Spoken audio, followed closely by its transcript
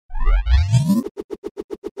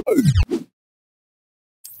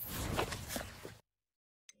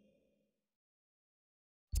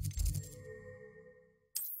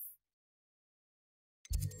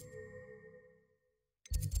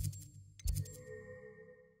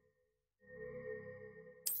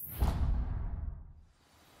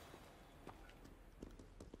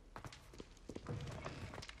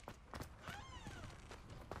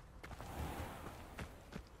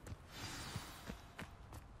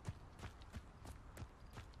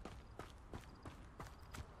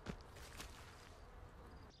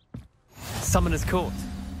Summoner's Court,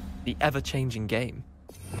 the ever-changing game.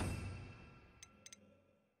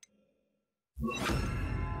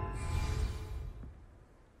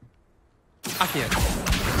 Accio.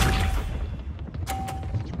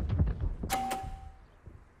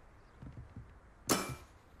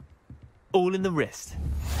 All in the wrist.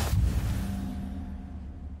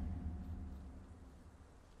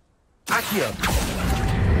 Accio.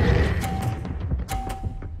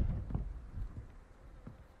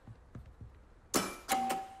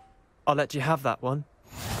 I'll let you have that one.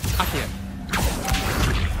 Accio.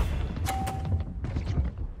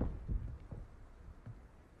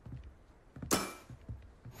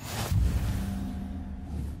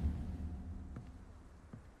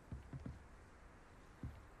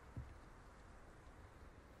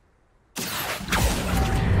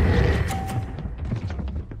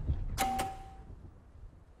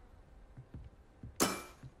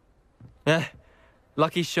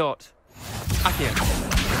 Lucky shot. Accio.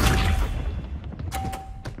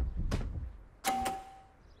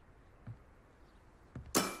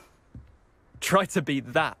 Try to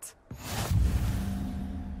beat that.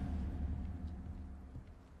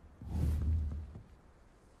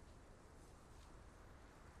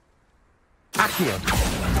 Accio.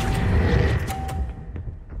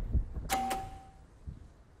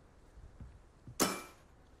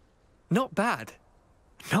 Not bad.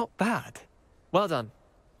 Not bad. Well done.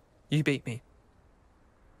 You beat me.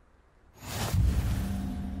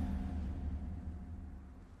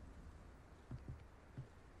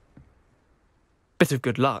 Bit of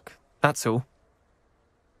good luck, that's all.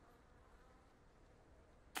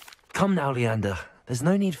 Come now, Leander. There's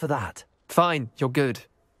no need for that. Fine, you're good.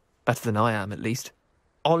 Better than I am, at least.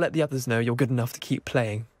 I'll let the others know you're good enough to keep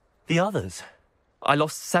playing. The others? I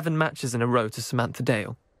lost 7 matches in a row to Samantha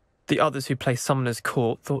Dale. The others who play Summoner's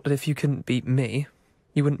Court thought that if you couldn't beat me,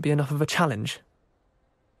 you wouldn't be enough of a challenge.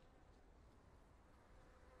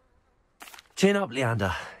 Chin up,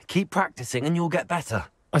 Leander. Keep practicing and you'll get better.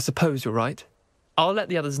 I suppose you're right. I'll let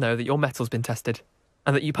the others know that your metal's been tested,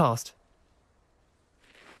 and that you passed.